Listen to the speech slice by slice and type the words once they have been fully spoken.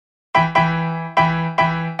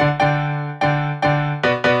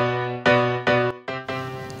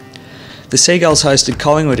The Seagulls hosted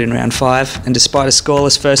Collingwood in round 5, and despite a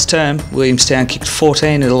scoreless first term, Williamstown kicked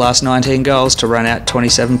 14 of the last 19 goals to run out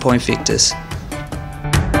 27-point victors.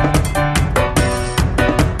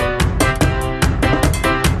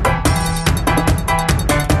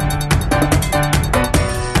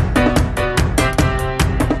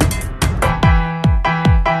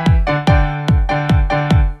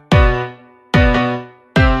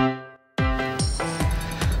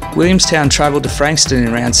 Williamstown travelled to Frankston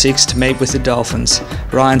in round 6 to meet with the Dolphins.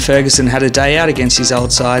 Ryan Ferguson had a day out against his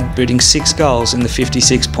old side, booting 6 goals in the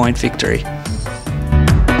 56-point victory.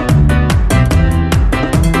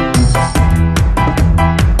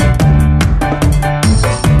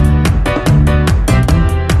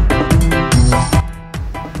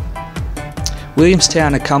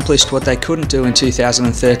 Williamstown accomplished what they couldn't do in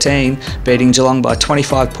 2013, beating Geelong by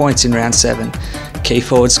 25 points in round 7. Key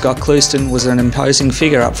forward Scott Clouston was an imposing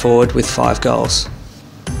figure up forward with 5 goals.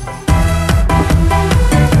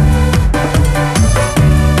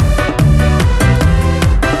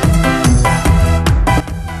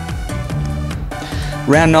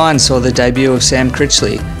 Round 9 saw the debut of Sam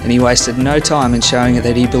Critchley, and he wasted no time in showing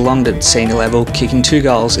that he belonged at senior level, kicking 2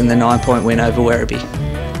 goals in the 9-point win over Werribee.